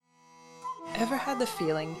Ever had the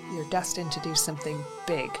feeling you're destined to do something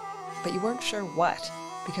big, but you weren't sure what,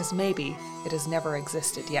 because maybe it has never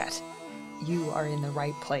existed yet? You are in the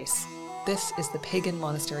right place. This is the Pagan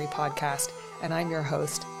Monastery Podcast, and I'm your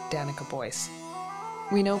host, Danica Boyce.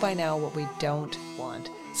 We know by now what we don't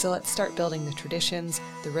want, so let's start building the traditions,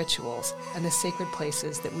 the rituals, and the sacred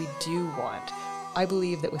places that we do want. I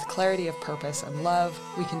believe that with clarity of purpose and love,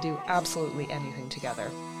 we can do absolutely anything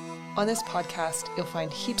together. On this podcast, you'll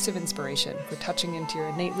find heaps of inspiration for touching into your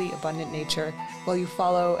innately abundant nature while you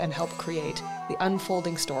follow and help create the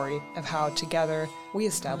unfolding story of how together we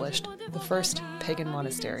established the first pagan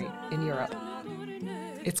monastery in Europe.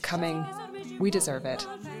 It's coming, we deserve it,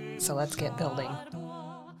 so let's get building.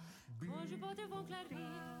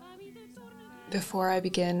 Before I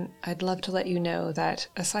begin, I'd love to let you know that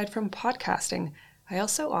aside from podcasting, I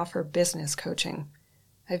also offer business coaching.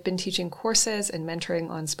 I've been teaching courses and mentoring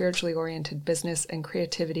on spiritually oriented business and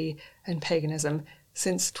creativity and paganism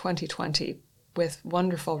since 2020, with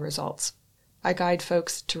wonderful results. I guide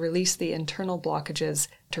folks to release the internal blockages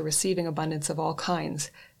to receiving abundance of all kinds,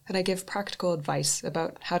 and I give practical advice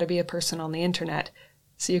about how to be a person on the internet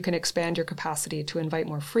so you can expand your capacity to invite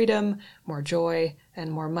more freedom, more joy, and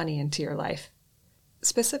more money into your life.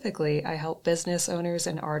 Specifically, I help business owners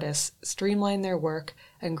and artists streamline their work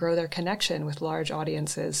and grow their connection with large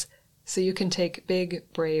audiences so you can take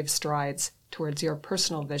big, brave strides towards your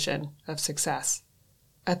personal vision of success.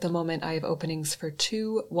 At the moment, I have openings for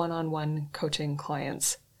 2 one-on-one coaching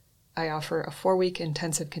clients. I offer a 4-week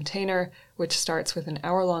intensive container, which starts with an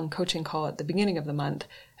hour-long coaching call at the beginning of the month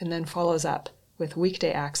and then follows up with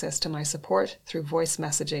weekday access to my support through voice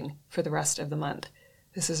messaging for the rest of the month.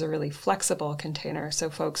 This is a really flexible container, so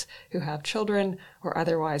folks who have children or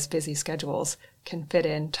otherwise busy schedules can fit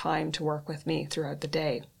in time to work with me throughout the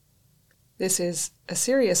day. This is a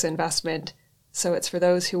serious investment, so it's for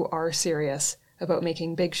those who are serious about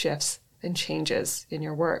making big shifts and changes in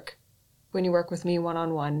your work. When you work with me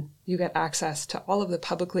one-on-one, you get access to all of the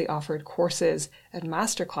publicly offered courses and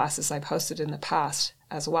masterclasses I've hosted in the past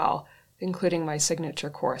as well, including my signature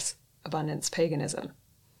course, Abundance Paganism.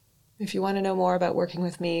 If you want to know more about working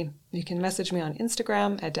with me, you can message me on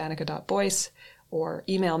Instagram at danica.boyce or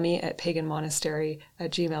email me at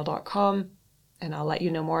paganmonastery@gmail.com, and I'll let you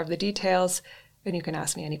know more of the details, and you can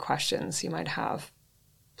ask me any questions you might have.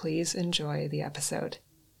 Please enjoy the episode.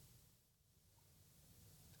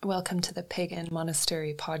 Welcome to the Pagan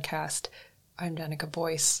Monastery Podcast. I'm Danica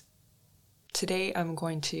Boyce. Today I'm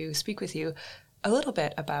going to speak with you a little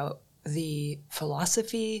bit about the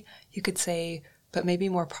philosophy, you could say, but maybe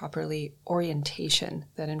more properly, orientation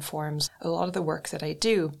that informs a lot of the work that I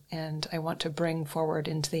do, and I want to bring forward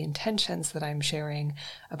into the intentions that I'm sharing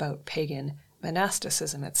about pagan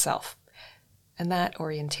monasticism itself. And that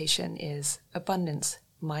orientation is abundance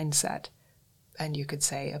mindset, and you could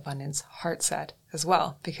say abundance heart set as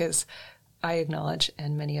well, because I acknowledge,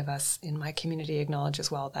 and many of us in my community acknowledge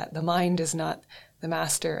as well, that the mind is not the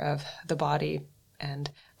master of the body,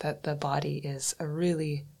 and that the body is a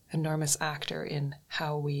really enormous actor in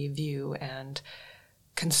how we view and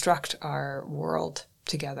construct our world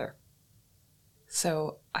together.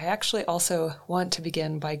 So I actually also want to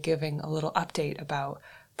begin by giving a little update about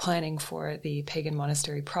planning for the Pagan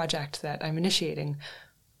Monastery project that I'm initiating,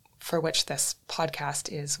 for which this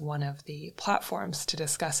podcast is one of the platforms to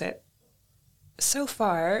discuss it. So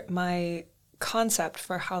far, my concept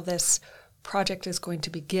for how this project is going to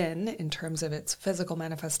begin in terms of its physical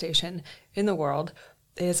manifestation in the world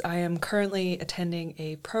is I am currently attending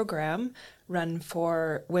a program run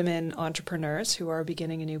for women entrepreneurs who are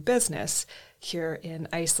beginning a new business here in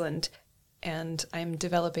Iceland, and I'm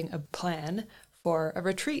developing a plan for a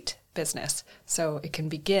retreat business so it can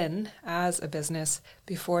begin as a business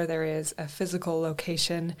before there is a physical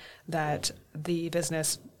location that the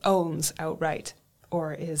business owns outright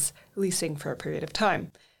or is leasing for a period of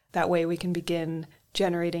time. That way we can begin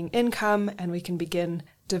generating income and we can begin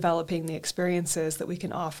developing the experiences that we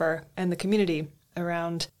can offer and the community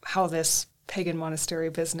around how this pagan monastery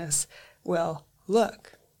business will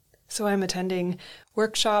look. So I'm attending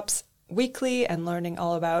workshops weekly and learning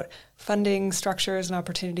all about funding structures and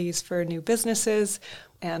opportunities for new businesses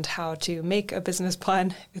and how to make a business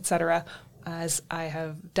plan, etc. As I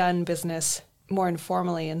have done business more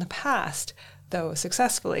informally in the past, though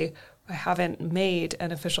successfully, I haven't made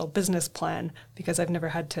an official business plan because I've never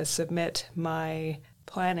had to submit my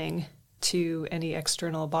planning to any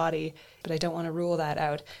external body, but I don't want to rule that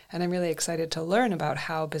out. And I'm really excited to learn about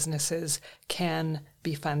how businesses can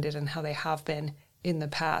be funded and how they have been in the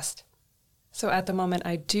past. So at the moment,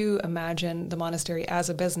 I do imagine the monastery as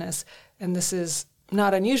a business, and this is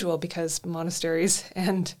not unusual because monasteries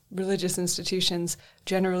and religious institutions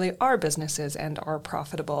generally are businesses and are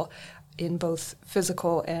profitable in both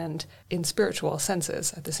physical and in spiritual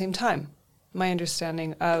senses at the same time. My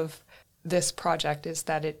understanding of this project is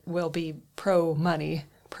that it will be pro-money,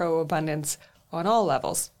 pro-abundance on all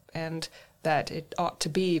levels, and that it ought to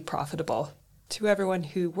be profitable to everyone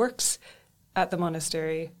who works at the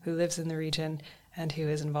monastery, who lives in the region, and who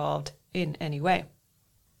is involved in any way.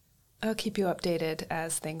 I'll keep you updated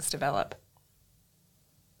as things develop.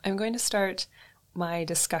 I'm going to start my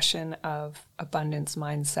discussion of abundance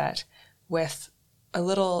mindset with a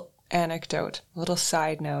little anecdote, a little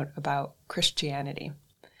side note about Christianity,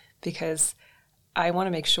 because I want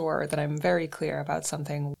to make sure that I'm very clear about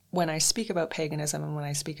something when I speak about paganism and when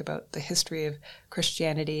I speak about the history of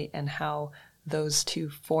Christianity and how those two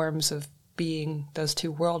forms of being, those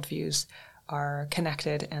two worldviews are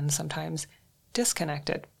connected and sometimes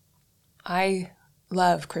disconnected. I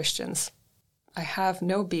love Christians. I have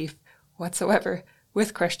no beef whatsoever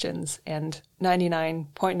with Christians, and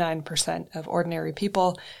 99.9% of ordinary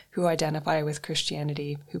people who identify with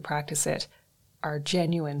Christianity, who practice it, are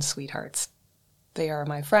genuine sweethearts. They are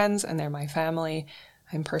my friends and they're my family.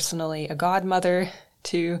 I'm personally a godmother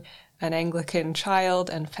to an Anglican child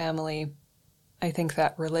and family. I think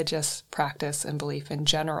that religious practice and belief in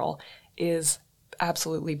general is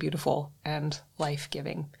absolutely beautiful and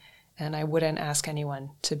life-giving, and I wouldn't ask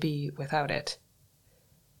anyone to be without it.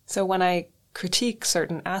 So when I critique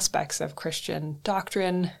certain aspects of Christian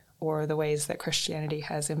doctrine or the ways that Christianity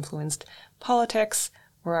has influenced politics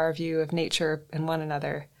or our view of nature and one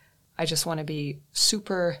another, I just want to be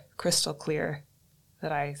super crystal clear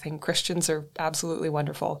that I think Christians are absolutely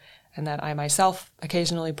wonderful and that I myself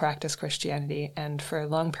occasionally practice Christianity, and for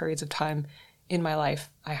long periods of time in my life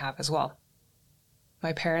I have as well.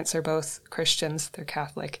 My parents are both Christians, they're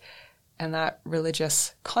Catholic, and that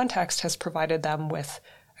religious context has provided them with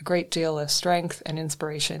a great deal of strength and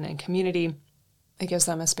inspiration and community. It gives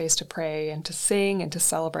them a space to pray and to sing and to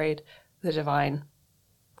celebrate the divine.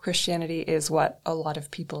 Christianity is what a lot of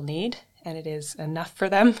people need, and it is enough for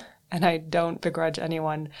them, and I don't begrudge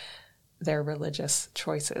anyone their religious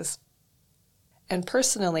choices. And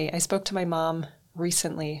personally, I spoke to my mom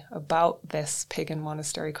recently about this pagan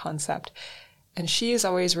monastery concept, and she has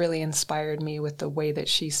always really inspired me with the way that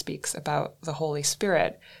she speaks about the Holy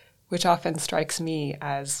Spirit, which often strikes me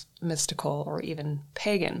as mystical or even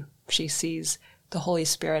pagan. She sees the Holy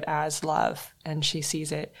Spirit as love, and she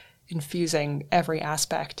sees it infusing every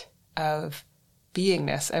aspect of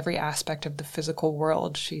beingness, every aspect of the physical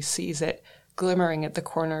world. She sees it glimmering at the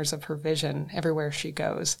corners of her vision everywhere she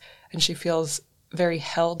goes, and she feels very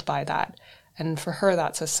held by that. And for her,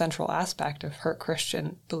 that's a central aspect of her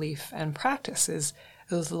Christian belief and practice is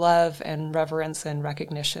love and reverence and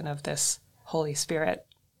recognition of this Holy Spirit.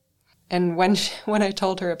 And when I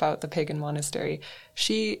told her about the pagan monastery,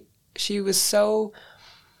 she was so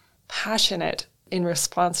passionate in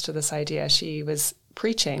response to this idea. She was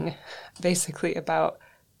preaching basically about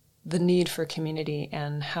the need for community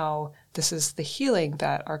and how this is the healing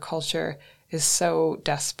that our culture is so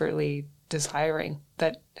desperately desiring,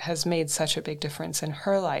 that has made such a big difference in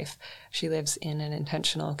her life. She lives in an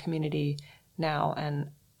intentional community now,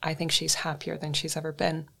 and I think she's happier than she's ever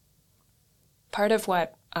been. Part of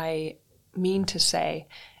what I mean to say,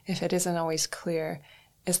 if it isn't always clear,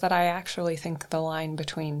 is that I actually think the line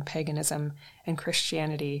between paganism and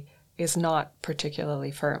Christianity is not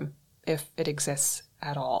particularly firm, if it exists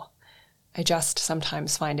at all. I just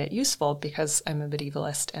sometimes find it useful because I'm a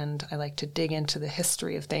medievalist and I like to dig into the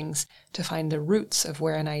history of things to find the roots of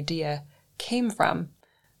where an idea came from.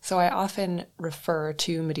 So I often refer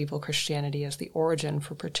to medieval Christianity as the origin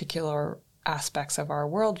for particular aspects of our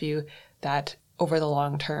worldview that over the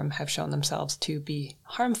long term have shown themselves to be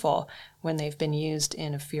harmful when they've been used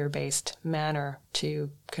in a fear-based manner to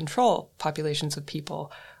control populations of people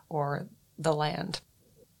or the land.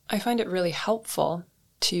 I find it really helpful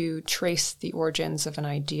to trace the origins of an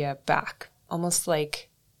idea back, almost like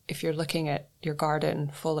if you're looking at your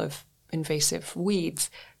garden full of invasive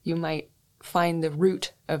weeds, you might find the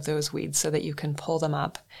root of those weeds so that you can pull them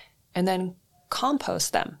up and then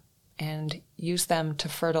compost them and use them to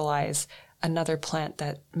fertilize another plant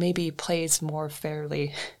that maybe plays more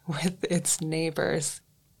fairly with its neighbors.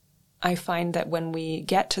 I find that when we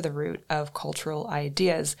get to the root of cultural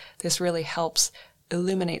ideas, this really helps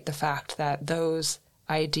illuminate the fact that those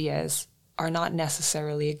ideas are not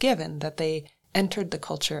necessarily a given, that they entered the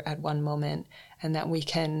culture at one moment and that we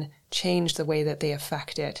can change the way that they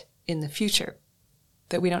affect it in the future,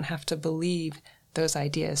 that we don't have to believe those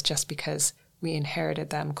ideas just because we inherited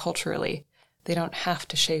them culturally. They don't have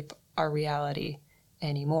to shape our reality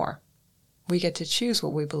anymore. We get to choose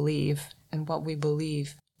what we believe, and what we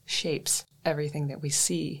believe shapes everything that we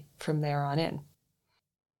see from there on in.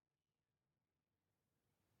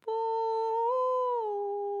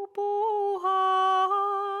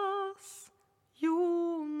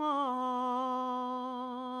 Jumalan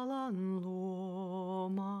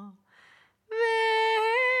luoma,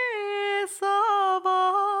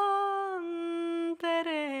 vesavan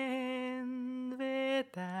teren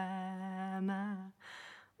vetämä.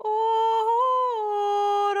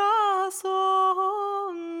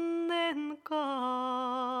 Orasonnen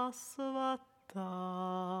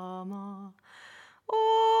kasvattama.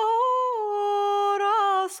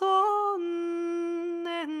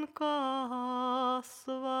 Orasonnen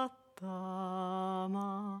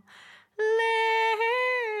kasvattama.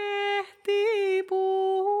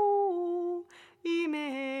 Lehtipuu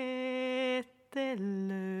imettelöö.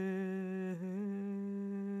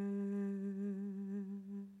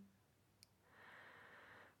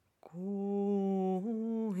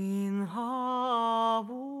 Kuin havupuu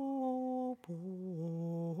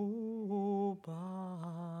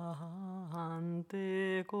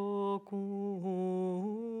panteko,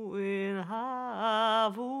 kuin havupuu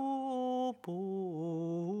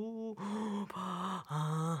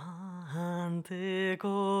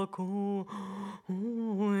panteko,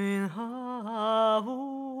 kuin havupuu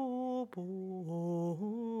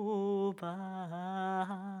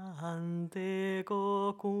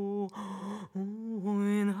panteko,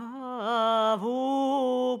 kuin havupuu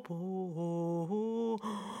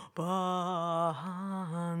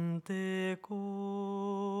panteko.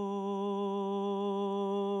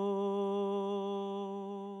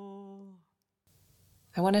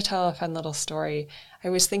 I want to tell a fun little story. I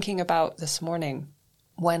was thinking about this morning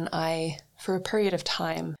when for a period of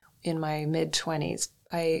time in my mid-20s,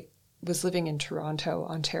 I was living in Toronto,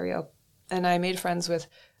 Ontario, and I made friends with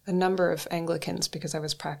a number of Anglicans because I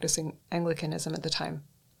was practicing Anglicanism at the time,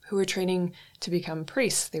 who were training to become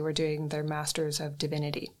priests. They were doing their Masters of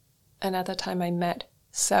Divinity. And at that time I met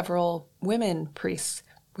several women priests,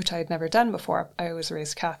 which I had never done before. I was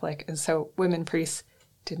raised Catholic, and so women priests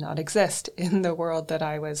did not exist in the world that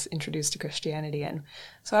I was introduced to Christianity in.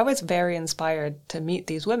 So I was very inspired to meet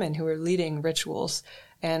these women who were leading rituals,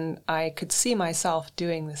 and I could see myself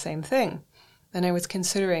doing the same thing. And I was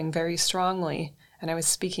considering very strongly, and I was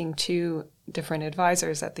speaking to different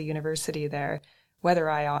advisors at the university there, whether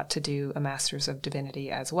I ought to do a Master's of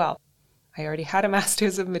Divinity as well. I already had a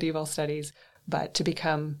Master's of Medieval Studies, but to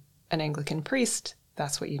become an Anglican priest,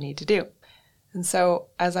 that's what you need to do. And so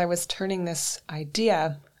as I was turning this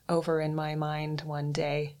idea over in my mind one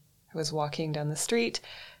day, I was walking down the street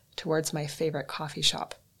towards my favorite coffee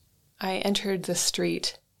shop. I entered the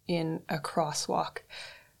street in a crosswalk,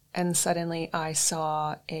 and suddenly I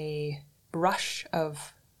saw a rush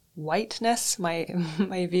of whiteness. My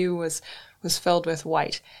view was filled with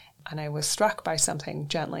white, and I was struck by something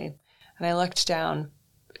gently. And I looked down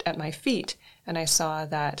at my feet, and I saw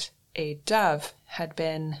that a dove had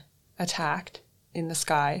been attacked in the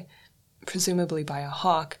sky, presumably by a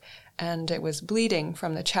hawk, and it was bleeding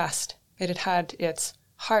from the chest. It had had its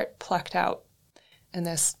heart plucked out, and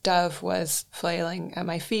this dove was flailing at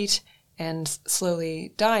my feet and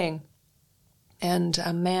slowly dying. And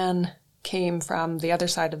a man came from the other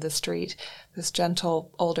side of the street, this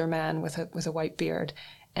gentle older man with a white beard,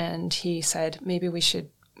 and he said, maybe we should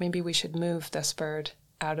move this bird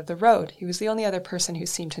out of the road. He was the only other person who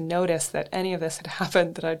seemed to notice that any of this had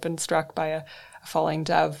happened, that I'd been struck by a falling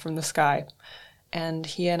dove from the sky. And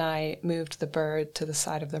he and I moved the bird to the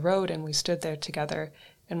side of the road, and we stood there together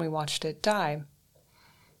and we watched it die.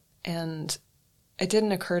 And it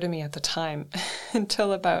didn't occur to me at the time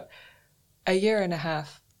until about a year and a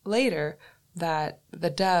half later that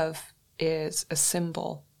the dove is a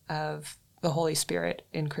symbol of the Holy Spirit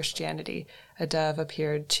in Christianity. A dove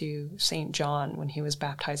appeared to St. John when he was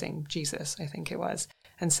baptizing Jesus, I think it was,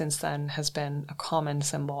 and since then has been a common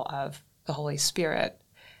symbol of the Holy Spirit.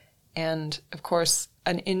 And of course,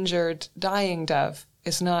 an injured, dying dove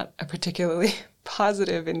is not a particularly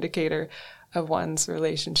positive indicator of one's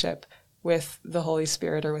relationship with the Holy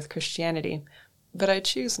Spirit or with Christianity. But I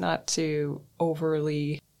choose not to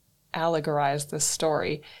overly allegorize this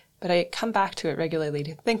story, but I come back to it regularly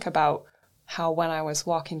to think about how when I was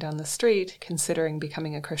walking down the street, considering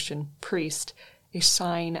becoming a Christian priest, a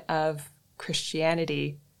sign of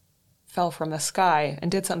Christianity fell from the sky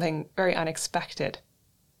and did something very unexpected.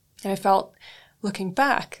 And I felt, looking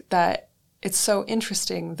back, that it's so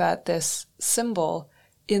interesting that this symbol,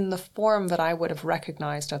 in the form that I would have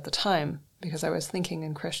recognized at the time, because I was thinking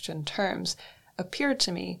in Christian terms, appeared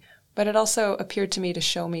to me, but it also appeared to me to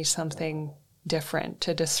show me something different,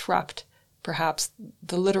 to disrupt perhaps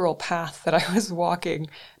the literal path that I was walking,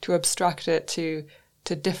 to obstruct it, to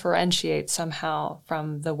differentiate somehow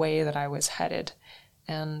from the way that I was headed.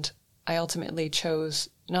 And I ultimately chose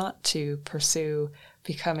not to pursue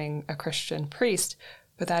becoming a Christian priest,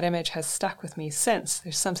 but that image has stuck with me since.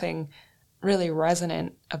 There's something really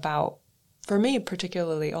resonant about, for me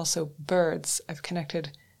particularly, also birds. I've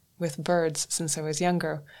connected with birds since I was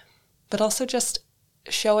younger, but also just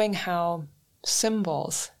showing how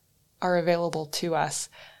symbols are available to us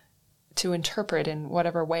to interpret in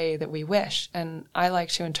whatever way that we wish. And I like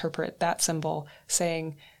to interpret that symbol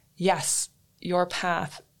saying, yes, your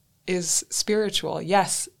path is spiritual.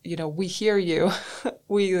 Yes, we hear you,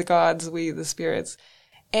 we the gods, we the spirits.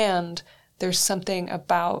 And there's something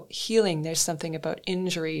about healing, there's something about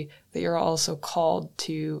injury that you're also called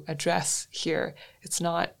to address here. It's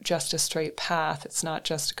not just a straight path. It's not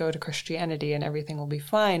just go to Christianity and everything will be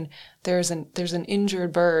fine. There's an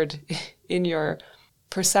injured bird in your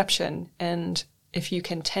perception. And if you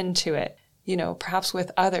can tend to it, perhaps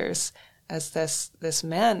with others, as this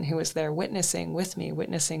man who was there witnessing with me,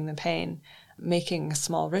 witnessing the pain, making a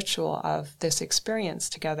small ritual of this experience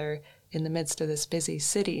together in the midst of this busy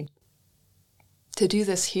city. To do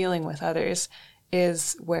this healing with others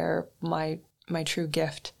is where my true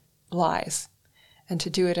gift lies, and to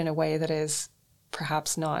do it in a way that is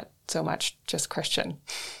perhaps not so much just Christian.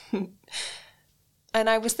 And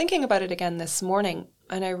I was thinking about it again this morning,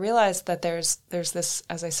 and I realized that there's this,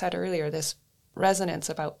 as I said earlier, this resonance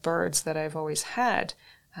about birds that I've always had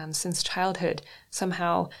since childhood.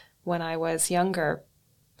 Somehow, when I was younger,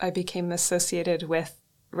 I became associated with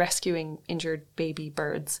rescuing injured baby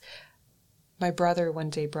birds. My brother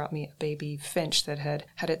one day brought me a baby finch that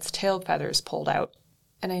had its tail feathers pulled out,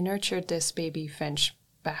 and I nurtured this baby finch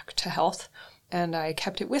back to health, and I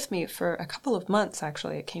kept it with me for a couple of months,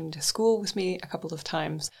 actually. It came to school with me a couple of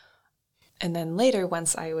times. And then later,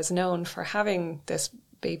 once I was known for having this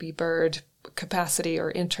baby bird capacity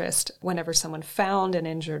or interest, whenever someone found an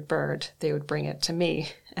injured bird, they would bring it to me,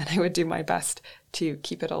 and I would do my best to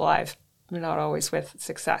keep it alive. Not always with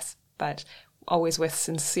success, but always with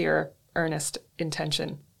sincere, earnest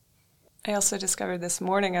intention. I also discovered this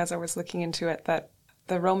morning as I was looking into it that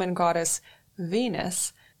the Roman goddess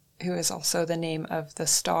Venus, who is also the name of the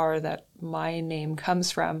star that my name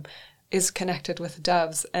comes from, is connected with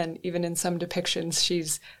doves, and even in some depictions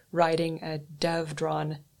she's riding a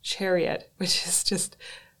dove-drawn chariot, which is just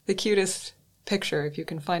the cutest picture. If you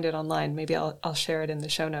can find it online, maybe I'll share it in the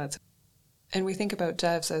show notes. And we think about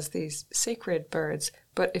doves as these sacred birds,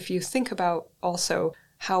 but if you think about also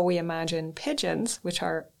how we imagine pigeons, which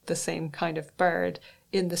are the same kind of bird,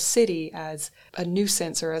 in the city as a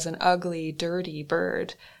nuisance or as an ugly, dirty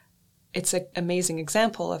bird, it's an amazing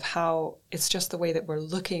example of how it's just the way that we're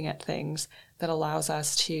looking at things that allows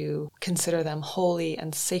us to consider them holy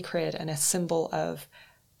and sacred and a symbol of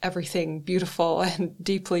everything beautiful and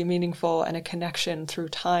deeply meaningful and a connection through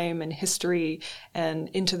time and history and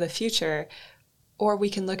into the future. Or we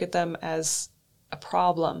can look at them as a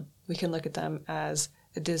problem. We can look at them as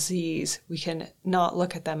a disease. We can not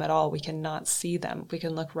look at them at all. We can not see them. We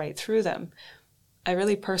can look right through them. I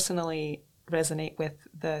really personally resonate with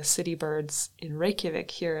the city birds in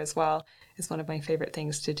Reykjavik here as well. It's one of my favorite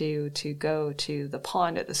things to do, to go to the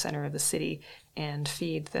pond at the center of the city and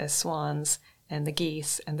feed the swans and the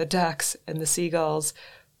geese and the ducks and the seagulls.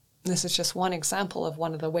 This is just one example of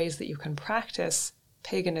one of the ways that you can practice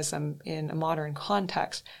paganism in a modern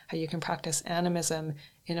context, how you can practice animism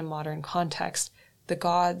in a modern context. The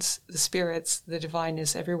gods, the spirits, the divine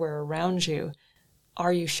is everywhere around you.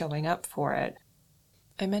 Are you showing up for it?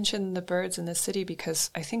 I mentioned the birds in the city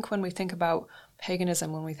because I think when we think about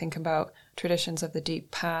paganism, when we think about traditions of the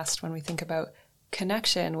deep past, when we think about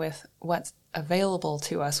connection with what's available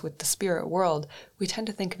to us with the spirit world, we tend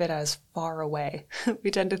to think of it as far away.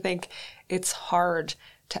 We tend to think it's hard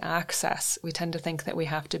to access. We tend to think that we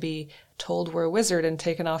have to be told we're a wizard and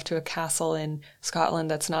taken off to a castle in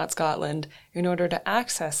Scotland that's not Scotland in order to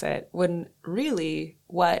access it, when really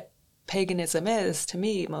what paganism is, to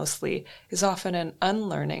me mostly, is often an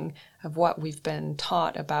unlearning of what we've been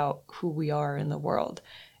taught about who we are in the world.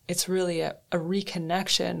 It's really a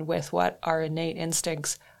reconnection with what our innate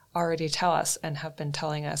instincts already tell us and have been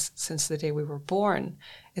telling us since the day we were born.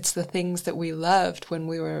 It's the things that we loved when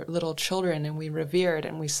we were little children and we revered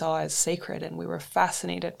and we saw as sacred and we were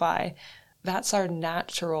fascinated by. That's our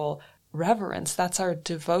natural reverence. That's our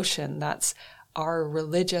devotion. That's our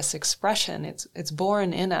religious expression. It's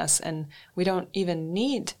born in us, and we don't even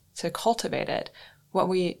need to cultivate it. What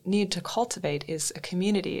we need to cultivate is a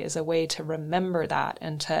community, is a way to remember that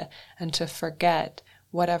and to forget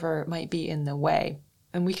whatever might be in the way.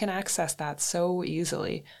 And we can access that so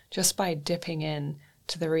easily just by dipping in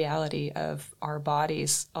to the reality of our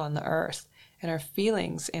bodies on the earth and our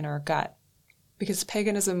feelings in our gut. Because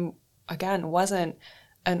paganism, again, wasn't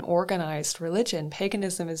an organized religion.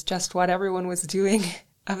 Paganism is just what everyone was doing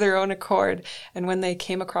of their own accord. And when they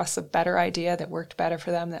came across a better idea that worked better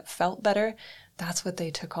for them, that felt better, that's what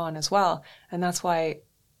they took on as well. And that's why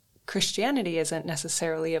Christianity isn't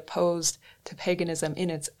necessarily opposed to paganism in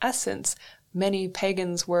its essence. Many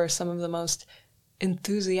pagans were some of the most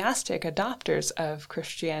enthusiastic adopters of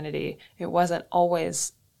Christianity. It wasn't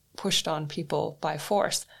always pushed on people by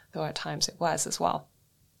force, though at times it was as well.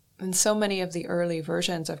 And so many of the early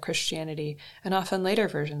versions of Christianity, and often later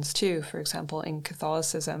versions too, for example, in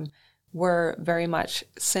Catholicism, were very much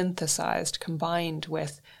synthesized, combined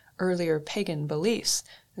with earlier pagan beliefs.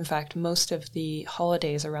 In fact, most of the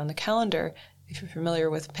holidays around the calendar, if you're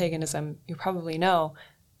familiar with paganism, you probably know,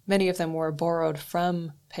 many of them were borrowed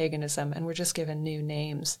from paganism and were just given new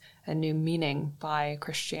names and new meaning by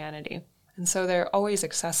Christianity. And so they're always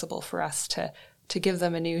accessible for us to give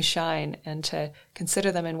them a new shine and to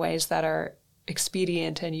consider them in ways that are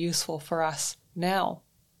expedient and useful for us now.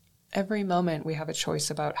 Every moment we have a choice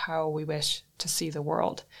about how we wish to see the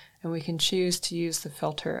world, and we can choose to use the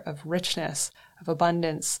filter of richness, of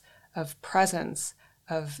abundance, of presence,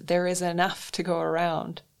 of there is enough to go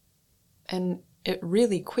around. And it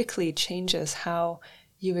really quickly changes how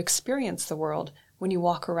you experience the world when you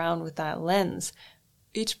walk around with that lens.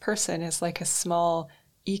 Each person is like a small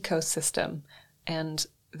ecosystem, and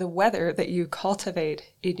the weather that you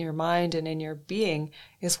cultivate in your mind and in your being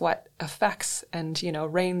is what affects and,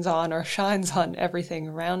 rains on or shines on everything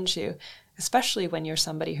around you, especially when you're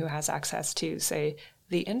somebody who has access to, say,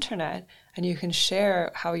 the internet, and you can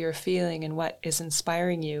share how you're feeling and what is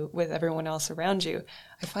inspiring you with everyone else around you.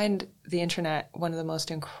 I find the internet one of the most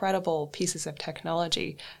incredible pieces of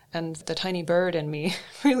technology, and the tiny bird in me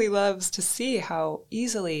really loves to see how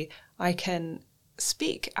easily I can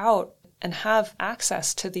speak out and have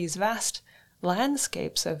access to these vast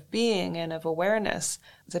landscapes of being and of awareness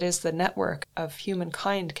that is the network of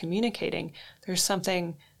humankind communicating. There's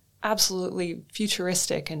something absolutely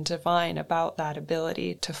futuristic and divine about that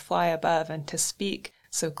ability to fly above and to speak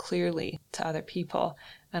so clearly to other people.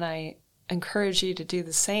 And I encourage you to do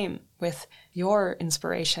the same with your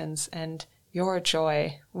inspirations and your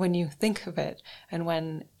joy when you think of it and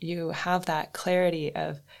when you have that clarity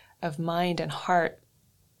of mind and heart,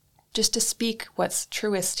 just to speak what's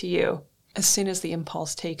truest to you as soon as the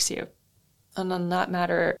impulse takes you. And on that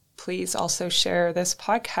matter, please also share this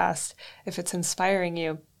podcast if it's inspiring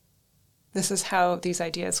you. This is how these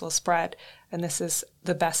ideas will spread, and this is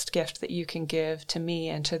the best gift that you can give to me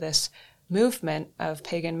and to this movement of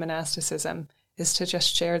pagan monasticism, is to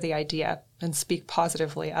just share the idea and speak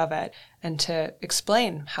positively of it and to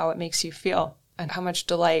explain how it makes you feel and how much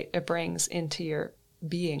delight it brings into your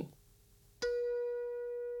being.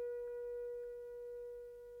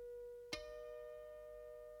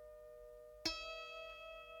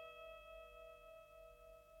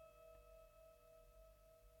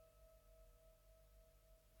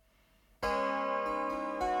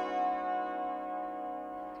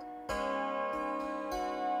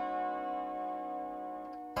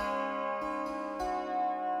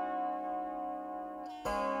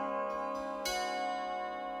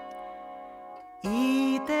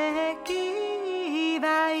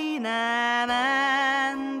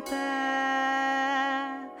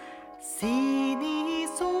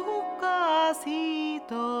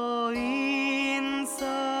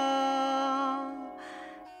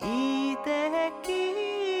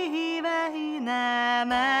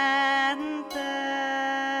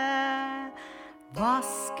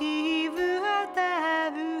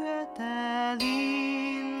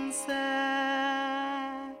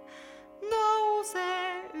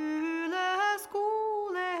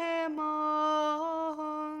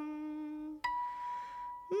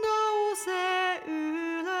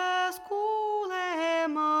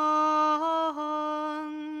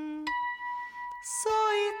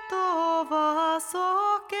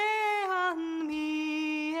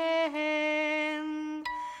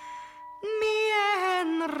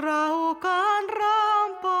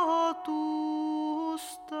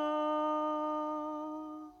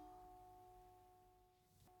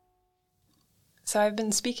 So I've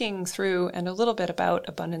been speaking through and a little bit about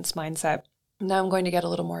abundance mindset. Now I'm going to get a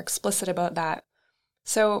little more explicit about that.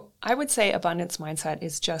 So I would say abundance mindset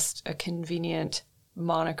is just a convenient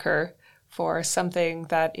moniker for something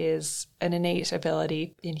that is an innate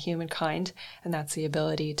ability in humankind, and that's the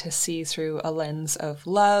ability to see through a lens of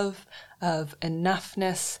love, of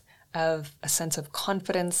enoughness, of a sense of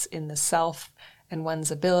confidence in the self and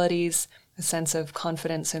one's abilities, a sense of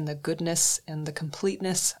confidence in the goodness and the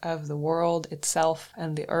completeness of the world itself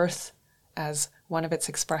and the earth as one of its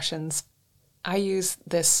expressions. I use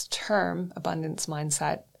this term, abundance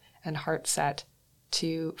mindset and heart set,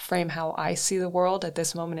 to frame how I see the world at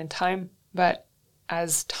this moment in time. But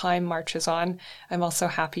as time marches on, I'm also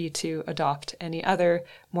happy to adopt any other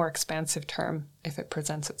more expansive term if it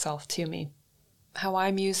presents itself to me. How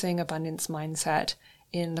I'm using abundance mindset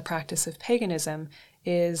in the practice of paganism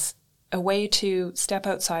is a way to step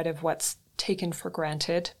outside of what's taken for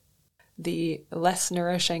granted, the less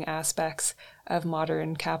nourishing aspects of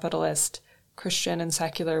modern capitalist, Christian and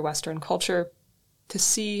secular Western culture, to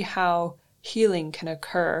see how healing can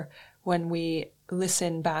occur when we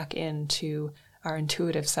listen back into our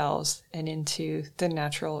intuitive selves and into the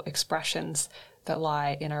natural expressions that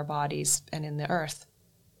lie in our bodies and in the earth.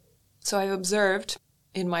 So I've observed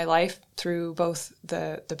in my life through both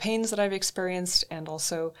the pains that I've experienced and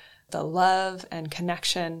also the love and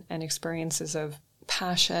connection and experiences of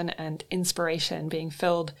passion and inspiration, being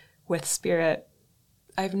filled with spirit,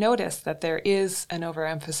 I've noticed that there is an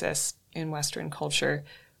overemphasis in Western culture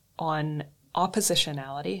on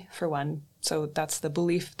oppositionality, for one. So that's the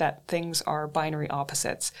belief that things are binary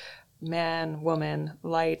opposites: man, woman,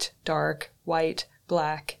 light, dark, white,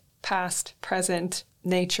 black, past, present,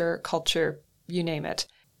 nature, culture, you name it.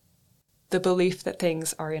 The belief that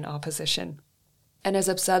things are in opposition. And as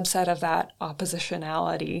a subset of that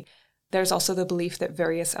oppositionality, there's also the belief that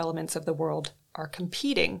various elements of the world are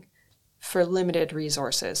competing for limited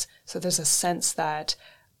resources. So there's a sense that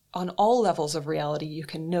on all levels of reality, you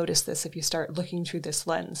can notice this if you start looking through this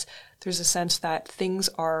lens. There's a sense that things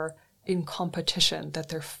are in competition, that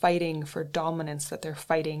they're fighting for dominance, that they're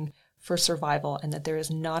fighting for survival, and that there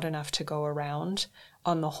is not enough to go around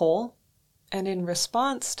on the whole. And in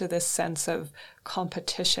response to this sense of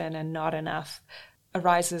competition and not enough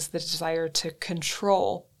arises the desire to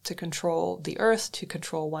control the earth, to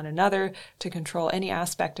control one another, to control any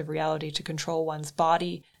aspect of reality, to control one's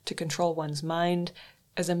body, to control one's mind,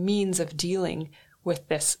 as a means of dealing with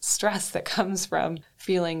this stress that comes from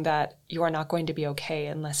feeling that you are not going to be okay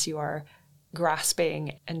unless you are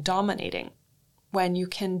grasping and dominating. When you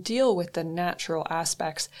can deal with the natural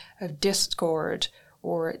aspects of discord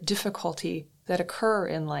or difficulty that occur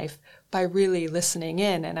in life by really listening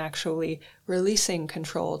in and actually releasing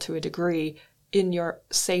control to a degree in your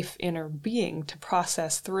safe inner being to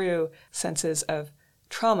process through senses of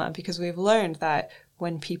trauma, because we've learned that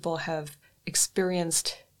when people have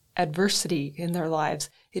experienced adversity in their lives,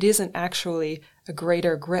 it isn't actually a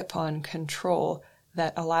greater grip on control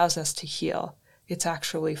that allows us to heal. It's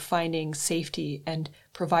actually finding safety and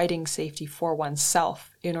providing safety for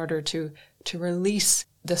oneself in order to release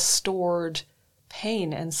the stored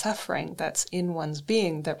pain and suffering that's in one's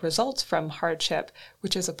being that results from hardship,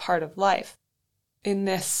 which is a part of life. In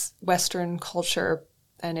this Western culture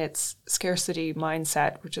and its scarcity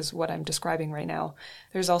mindset, which is what I'm describing right now,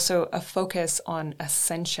 there's also a focus on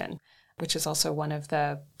ascension, which is also one of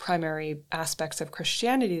the primary aspects of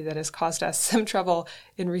Christianity that has caused us some trouble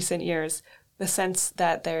in recent years. The sense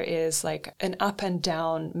that there is like an up and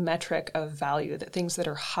down metric of value, that things that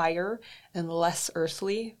are higher and less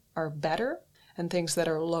earthly are better, and things that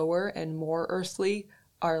are lower and more earthly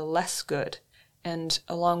are less good. And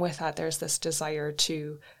along with that, there's this desire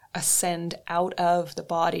to ascend out of the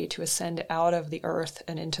body, to ascend out of the earth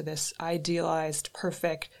and into this idealized,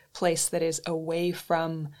 perfect place that is away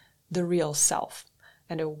from the real self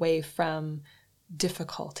and away from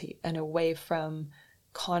difficulty and away from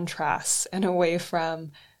contrasts and away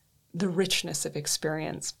from the richness of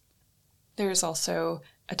experience. There's also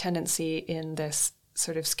a tendency in this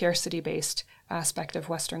sort of scarcity-based aspect of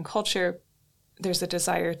Western culture. There's a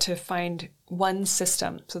desire to find one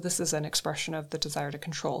system. So this is an expression of the desire to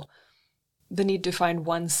control. The need to find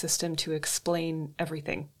one system to explain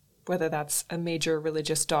everything, whether that's a major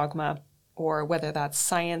religious dogma or whether that's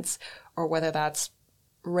science or whether that's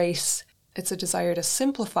race. It's a desire to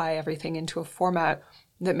simplify everything into a format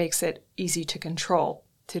that makes it easy to control,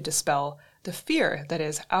 to dispel the fear that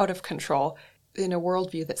is out of control in a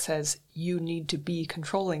worldview that says you need to be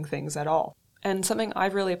controlling things at all. And something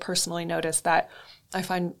I've really personally noticed that I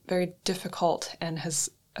find very difficult and has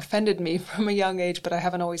offended me from a young age, but I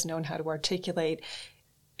haven't always known how to articulate,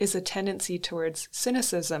 is a tendency towards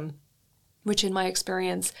cynicism, which in my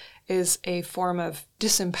experience is a form of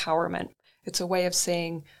disempowerment. It's a way of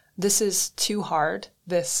saying, this is too hard,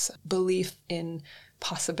 this belief in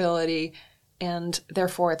possibility, and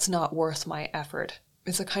therefore it's not worth my effort.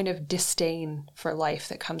 It's a kind of disdain for life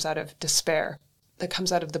that comes out of despair, that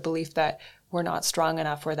comes out of the belief that we're not strong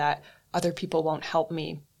enough, or that other people won't help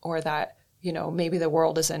me, or that, maybe the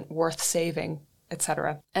world isn't worth saving,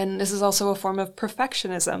 etc. And this is also a form of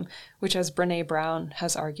perfectionism, which, as Brene Brown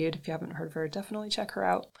has argued, if you haven't heard of her, definitely check her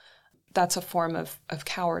out. That's a form of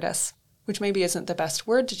cowardice, which maybe isn't the best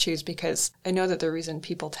word to choose, because I know that the reason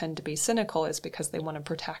people tend to be cynical is because they want to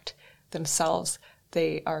protect themselves.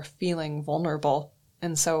 They are feeling vulnerable.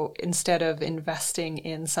 And so instead of investing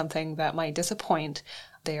in something that might disappoint,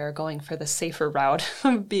 they are going for the safer route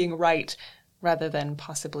of being right rather than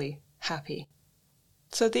possibly happy.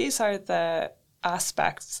 So these are the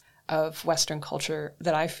aspects of Western culture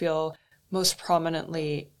that I feel most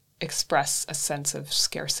prominently express a sense of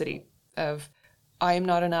scarcity, of I am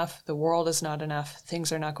not enough, the world is not enough,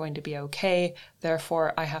 things are not going to be okay,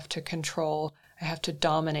 therefore I have to control, I have to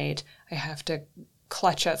dominate, I have to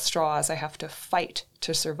clutch at straws, I have to fight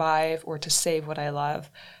to survive or to save what I love.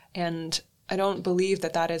 And I don't believe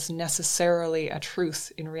that that is necessarily a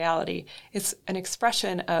truth in reality. It's an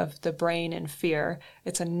expression of the brain in fear.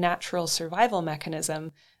 It's a natural survival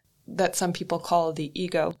mechanism that some people call the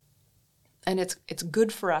ego. And it's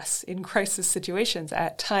good for us in crisis situations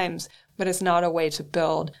at times, but it's not a way to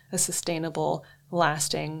build a sustainable,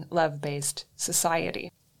 lasting, love-based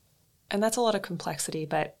society. And that's a lot of complexity,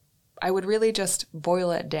 but I would really just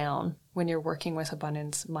boil it down when you're working with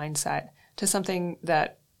abundance mindset to something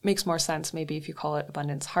that makes more sense, maybe if you call it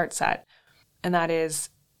abundance heart set. And that is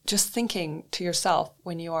just thinking to yourself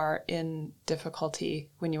when you are in difficulty,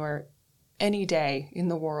 when you are any day in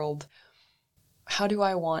the world, how do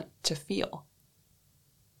I want to feel?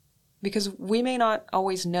 Because we may not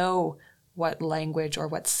always know what language or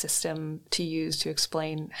what system to use to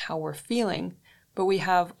explain how we're feeling, but we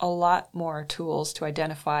have a lot more tools to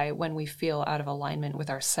identify when we feel out of alignment with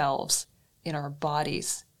ourselves in our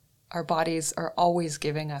bodies. Our bodies are always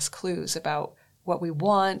giving us clues about what we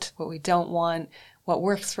want, what we don't want, what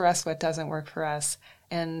works for us, what doesn't work for us,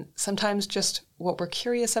 and sometimes just what we're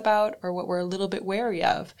curious about or what we're a little bit wary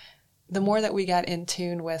of. The more that we get in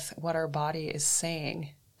tune with what our body is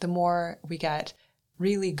saying, the more we get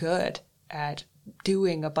really good at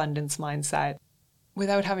doing abundance mindset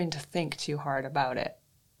without having to think too hard about it.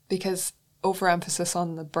 Because overemphasis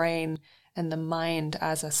on the brain and the mind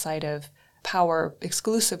as a site of power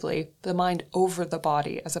exclusively, the mind over the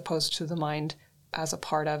body as opposed to the mind as a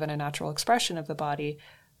part of and a natural expression of the body,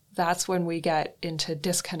 that's when we get into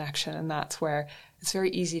disconnection, and that's where it's very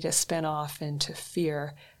easy to spin off into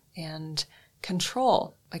fear and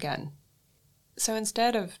control again. So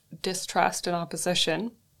instead of distrust and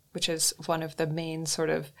opposition, which is one of the main sort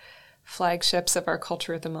of flagships of our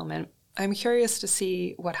culture at the moment, I'm curious to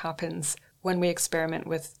see what happens when we experiment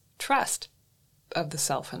with trust of the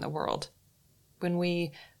self and the world, when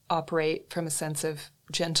we operate from a sense of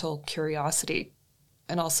gentle curiosity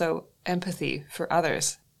and also empathy for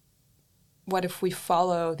others. What if we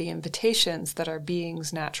follow the invitations that our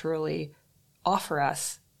beings naturally offer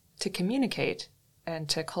us to communicate and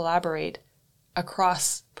to collaborate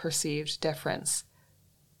across perceived difference?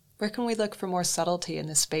 Where can we look for more subtlety in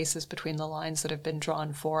the spaces between the lines that have been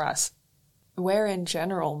drawn for us? Where in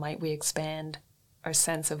general might we expand our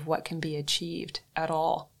sense of what can be achieved at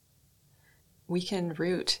all? We can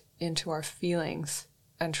root into our feelings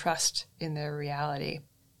and trust in their reality.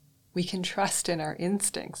 We can trust in our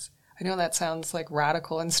instincts. I know that sounds like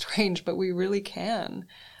radical and strange, but we really can.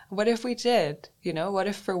 What if we did? What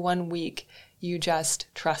if for 1 week you just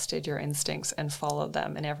trusted your instincts and followed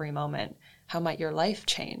them in every moment? How might your life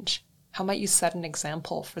change? How might you set an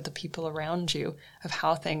example for the people around you of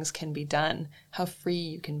how things can be done, how free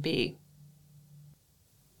you can be?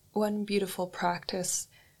 One beautiful practice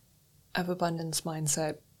of abundance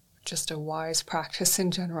mindset, just a wise practice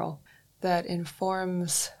in general, that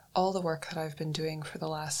informs all the work that I've been doing for the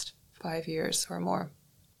last 5 years or more,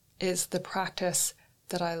 is the practice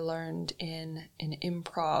that I learned in an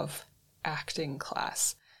improv acting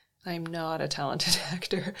class. I'm not a talented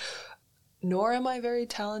actor, nor am I very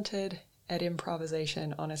talented at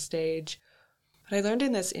improvisation on a stage. But I learned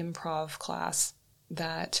in this improv class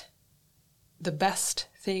that the best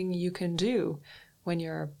thing you can do when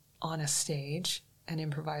you're on a stage and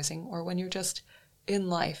improvising, or when you're just in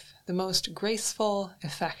life, the most graceful,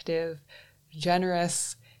 effective,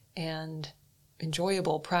 generous, and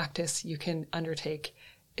enjoyable practice you can undertake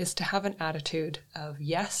is to have an attitude of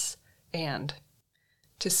yes and.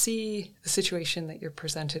 To see the situation that you're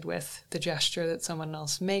presented with, the gesture that someone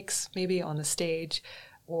else makes, maybe on the stage,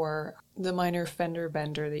 or the minor fender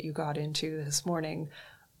bender that you got into this morning,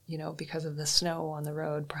 because of the snow on the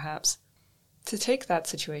road, perhaps. To take that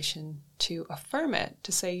situation, to affirm it,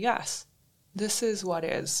 to say, yes, this is what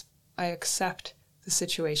is. I accept the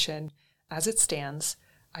situation. as it stands.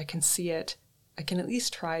 I can see it, I can at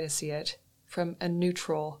least try to see it from a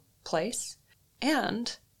neutral place,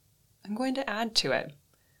 and I'm going to add to it.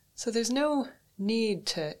 So there's no need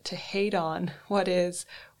to hate on what is,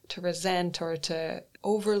 to resent, or to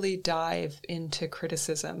overly dive into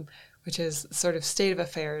criticism, which is sort of state of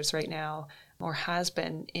affairs right now, or has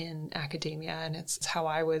been in academia. And it's how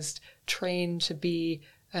I was trained to be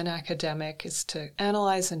an academic, is to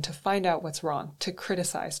analyze and to find out what's wrong, to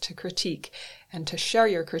criticize, to critique, and to share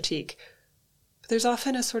your critique. But there's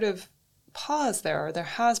often a sort of pause there, or there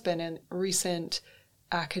has been in recent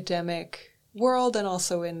academic world, and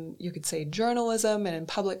also in, you could say, journalism and in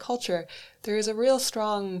public culture. There is a real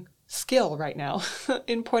strong skill right now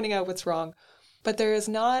in pointing out what's wrong. But there is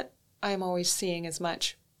not, I'm always seeing, as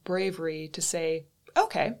much bravery to say,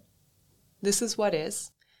 okay, this is what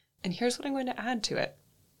is, and here's what I'm going to add to it.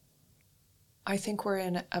 I think we're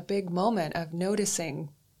in a big moment of noticing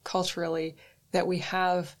culturally that we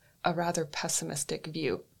have a rather pessimistic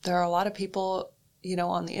view. There are a lot of people,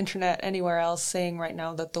 on the internet, anywhere else, saying right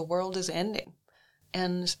now that the world is ending.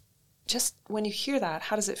 And just when you hear that,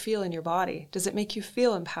 how does it feel in your body? Does it make you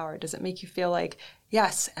feel empowered? Does it make you feel like,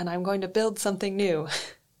 yes, and I'm going to build something new?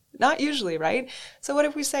 Not usually, right? So what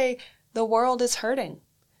if we say, the world is hurting,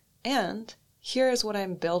 and here is what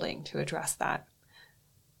I'm building to address that?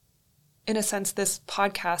 In a sense, this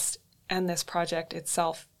podcast and this project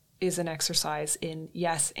itself is an exercise in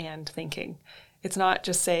yes and thinking. It's not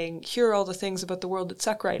just saying, here are all the things about the world that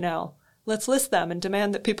suck right now. Let's list them and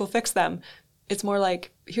demand that people fix them. It's more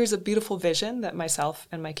like, here's a beautiful vision that myself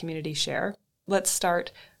and my community share. Let's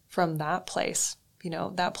start from that place,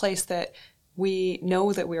 that place that we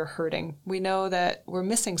know that we're hurting. We know that we're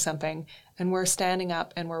missing something, and we're standing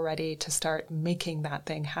up and we're ready to start making that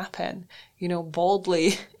thing happen,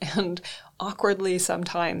 boldly and awkwardly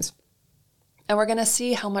sometimes. And we're going to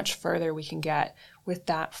see how much further we can get with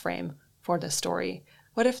that frame for the story.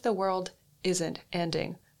 What if the world isn't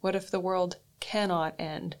ending? What if the world cannot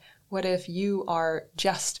end? What if you are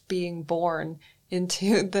just being born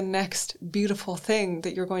into the next beautiful thing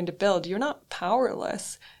that you're going to build? You're not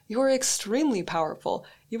powerless. You are extremely powerful.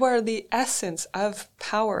 You are the essence of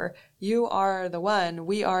power. You are the one.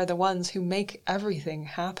 We are the ones who make everything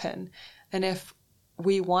happen. And if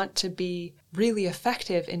we want to be really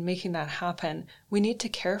effective in making that happen, we need to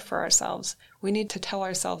care for ourselves. We need to tell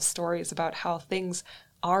ourselves stories about how things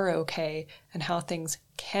are okay and how things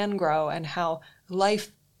can grow and how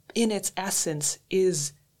life in its essence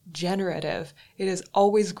is generative. It is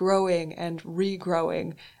always growing and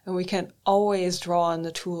regrowing, and we can always draw on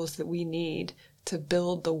the tools that we need to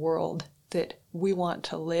build the world that we want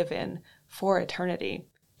to live in for eternity,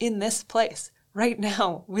 in this place, right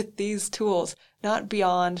now, with these tools, not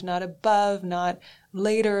beyond, not above, not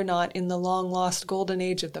later, not in the long-lost golden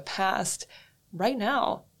age of the past, right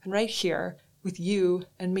now and right here, with you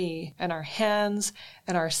and me and our hands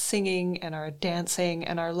and our singing and our dancing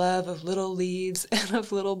and our love of little leaves and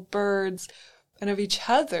of little birds and of each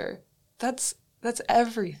other. That's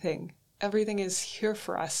everything. Everything is here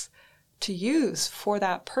for us to use for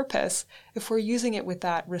that purpose if we're using it with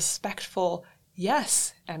that respectful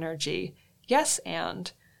yes energy. Yes,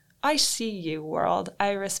 and I see you, world.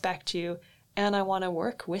 I respect you, and I want to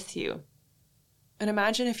work with you. And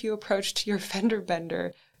imagine if you approached your fender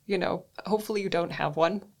bender, hopefully you don't have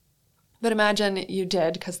one, but imagine you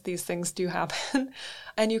did, because these things do happen,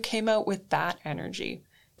 and you came out with that energy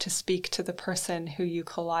to speak to the person who you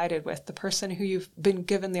collided with, the person who you've been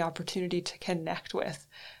given the opportunity to connect with,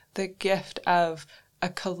 the gift of a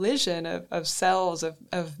collision of selves,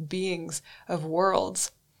 of beings, of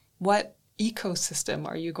worlds. What ecosystem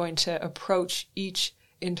are you going to approach each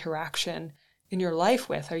interaction in your life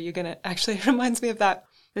with? Are you going to, actually, it reminds me of that,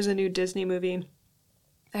 there's a new Disney movie,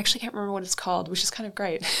 I actually can't remember what it's called, which is kind of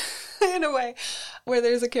great in a way, where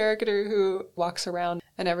there's a character who walks around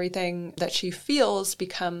and everything that she feels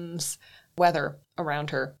becomes weather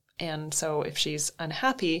around her. And so if she's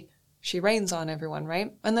unhappy, she rains on everyone,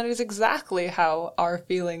 right? And that is exactly how our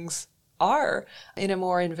feelings are, in a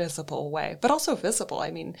more invisible way, but also visible.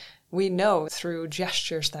 I mean, we know through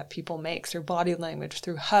gestures that people make, through body language,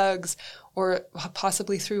 through hugs, or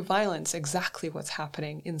possibly through violence, exactly what's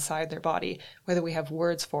happening inside their body, whether we have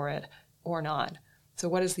words for it or not. So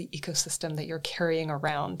what is the ecosystem that you're carrying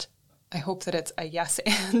around? I hope that it's a yes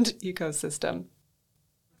and ecosystem.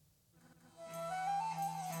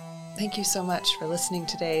 Thank you so much for listening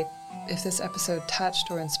today. If this episode touched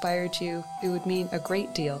or inspired you, it would mean a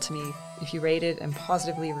great deal to me if you rated and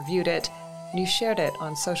positively reviewed it, and you shared it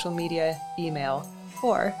on social media, email,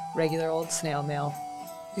 or regular old snail mail.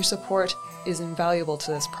 Your support is invaluable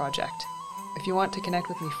to this project. If you want to connect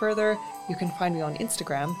with me further, you can find me on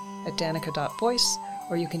Instagram at danica.voice,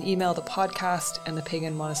 or you can email the podcast and the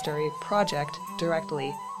Pagan Monastery Project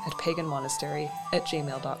directly at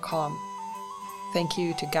paganmonastery@gmail.com. Thank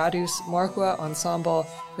you to Gadus Marqua Ensemble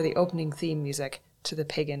for the opening theme music to the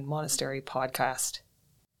Pagan Monastery Podcast.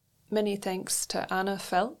 Many thanks to Anna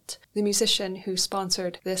Felt, the musician who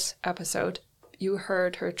sponsored this episode. You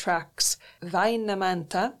heard her tracks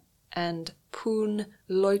Vainamanta and Poon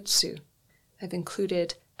Loitsu. I've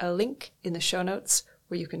included a link in the show notes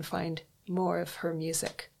where you can find more of her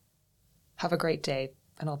music. Have a great day,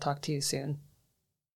 and I'll talk to you soon.